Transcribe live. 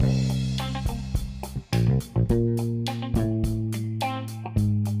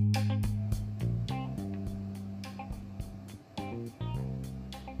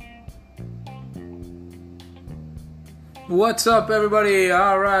What's up, everybody?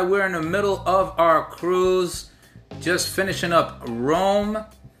 All right, we're in the middle of our cruise, just finishing up Rome.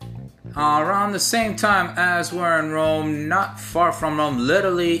 Around the same time as we're in Rome, not far from Rome,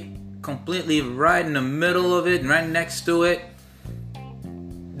 literally completely right in the middle of it, right next to it,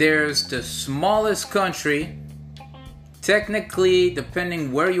 there's the smallest country. Technically,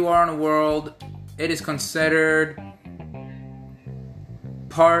 depending where you are in the world, it is considered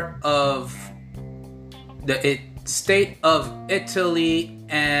part of the state of Italy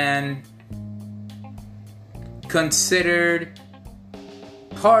and considered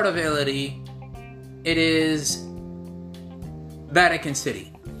part of Italy. It is Vatican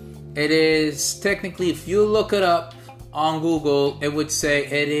City. It is technically, if you look it up on Google, it would say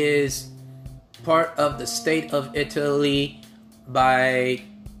it is part of the state of Italy by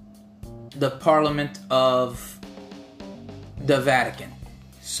the Parliament of the Vatican.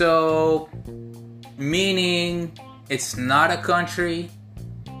 So, meaning it's not a country,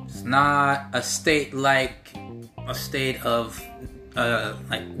 it's not a state like a state of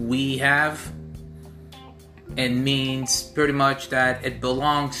like we have. It means pretty much that it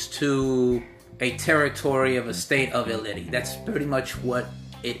belongs to a territory of a state of Italy. That's pretty much what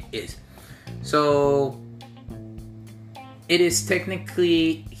it is. So it is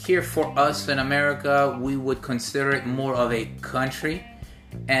technically, here for us in America, we would consider it more of a country.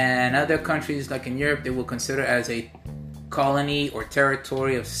 And other countries like in Europe, they will consider it as a colony or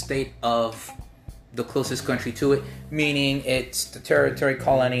territory of state of the closest country to it, meaning it's the territory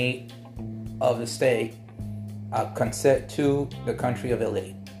colony of the state consent to the country of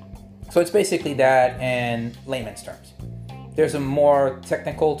Italy. So it's basically that in layman's terms. There's a more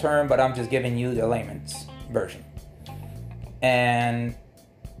technical term, but I'm just giving you the layman's version. And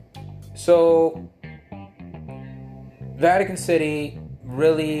so Vatican City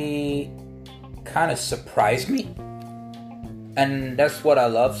really kind of surprised me, and that's what I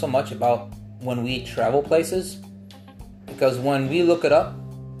love so much about when we travel places, because when we look it up,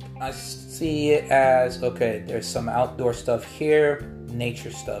 I see it as, okay, there's some outdoor stuff here,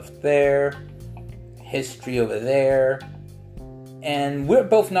 nature stuff there, history over there, and we're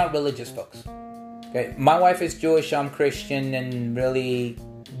both not religious folks. Okay, my wife is Jewish, I'm Christian, and really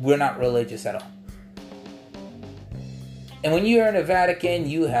we're not religious at all. And when you're in the Vatican,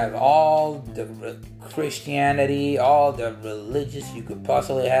 you have all the Christianity, all the religious you could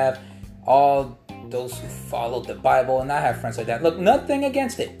possibly have, all those who follow the Bible, and I have friends like that. Look, nothing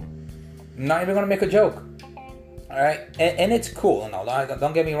against it. I'm not even going to make a joke. Alright? And it's cool and all,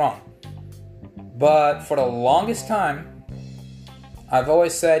 don't get me wrong. But for the longest time, I've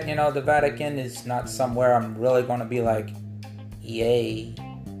always said, the Vatican is not somewhere I'm really going to be like, yay,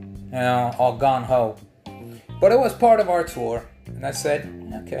 all gung-ho. But it was part of our tour, and I said,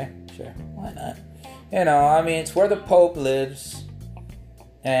 okay, sure, why not? It's where the Pope lives,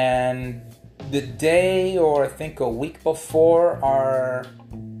 and the day, or I think a week before our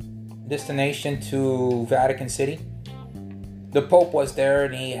destination to Vatican City, the Pope was there,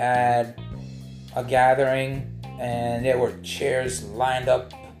 and he had a gathering, and there were chairs lined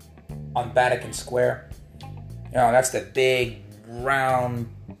up on Vatican Square. That's the big, round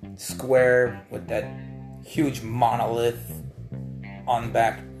square with that huge monolith on the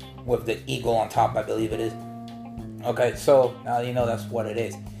back with the eagle on top, I believe it is. Okay, so now you know that's what it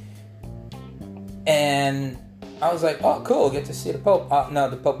is. And I was like, oh, cool, get to see the Pope. No,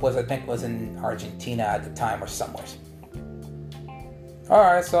 the Pope was in Argentina at the time or somewhere.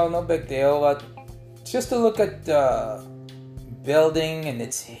 Alright, so no big deal. But just to look at the building and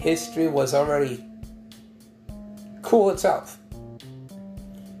its history was already cool itself.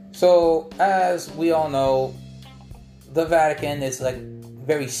 So, as we all know, the Vatican is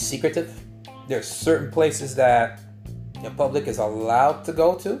very secretive. There's certain places that the public is allowed to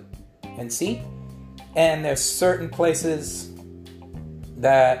go to and see, and there's certain places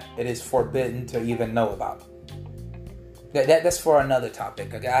that it is forbidden to even know about. That's for another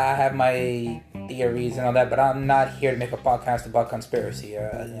topic. I have my theories and all that, but I'm not here to make a podcast about conspiracy.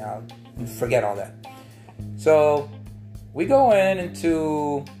 Forget all that. So, we go in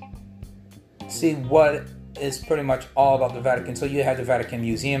to see what is pretty much all about the Vatican. So you have the Vatican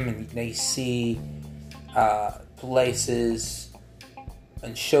Museum, and they see places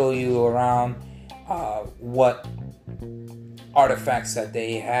and show you around what artifacts that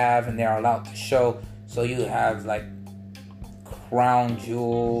they have and they're allowed to show. So you have crown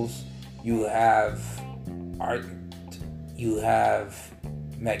jewels, you have art, you have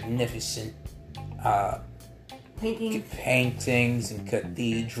magnificent paintings and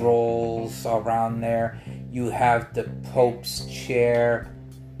cathedrals around there. You have the Pope's chair.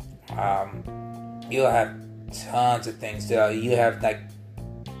 You have tons of things. You have like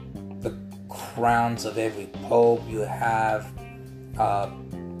the crowns of every pope. You have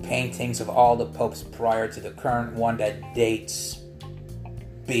paintings of all the popes prior to the current one that dates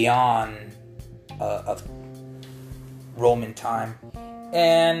beyond of Roman time.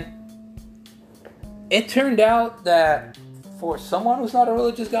 And it turned out that for someone who's not a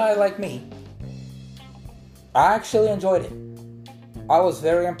religious guy like me, I actually enjoyed it. I was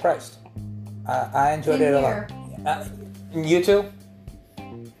very impressed. I enjoyed it a lot. You too?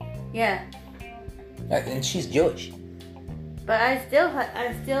 Yeah. And she's Jewish. But I still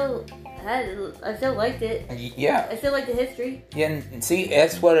liked it. Yeah. I still like the history. Yeah, and see,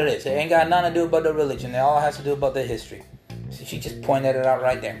 that's what it is. It ain't got nothing to do about the religion. It all has to do about the history. See, she just pointed it out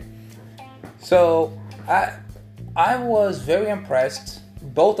right there. So, I was very impressed.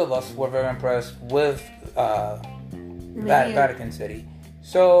 Both of us were very impressed with Vatican City.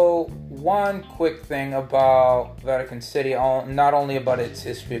 So, one quick thing about Vatican City, not only about its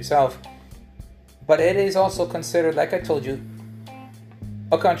history itself, but it is also considered, like I told you,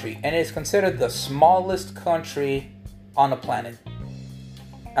 a country. And it's considered the smallest country on the planet.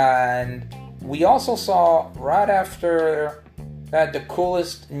 And we also saw right after that the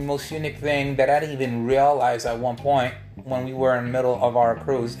coolest and most unique thing that I didn't even realize at one point when we were in the middle of our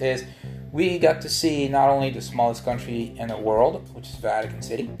cruise is we got to see not only the smallest country in the world, which is Vatican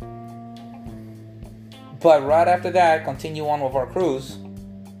City, but right after that, continue on with our cruise,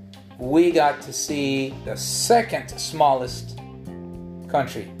 we got to see the second smallest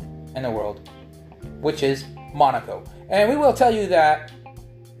country in the world, which is Monaco. And we will tell you that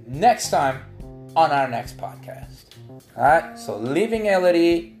next time on our next podcast. Alright, so leaving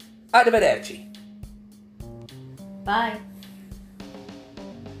Elodie, arrivederci. Bye.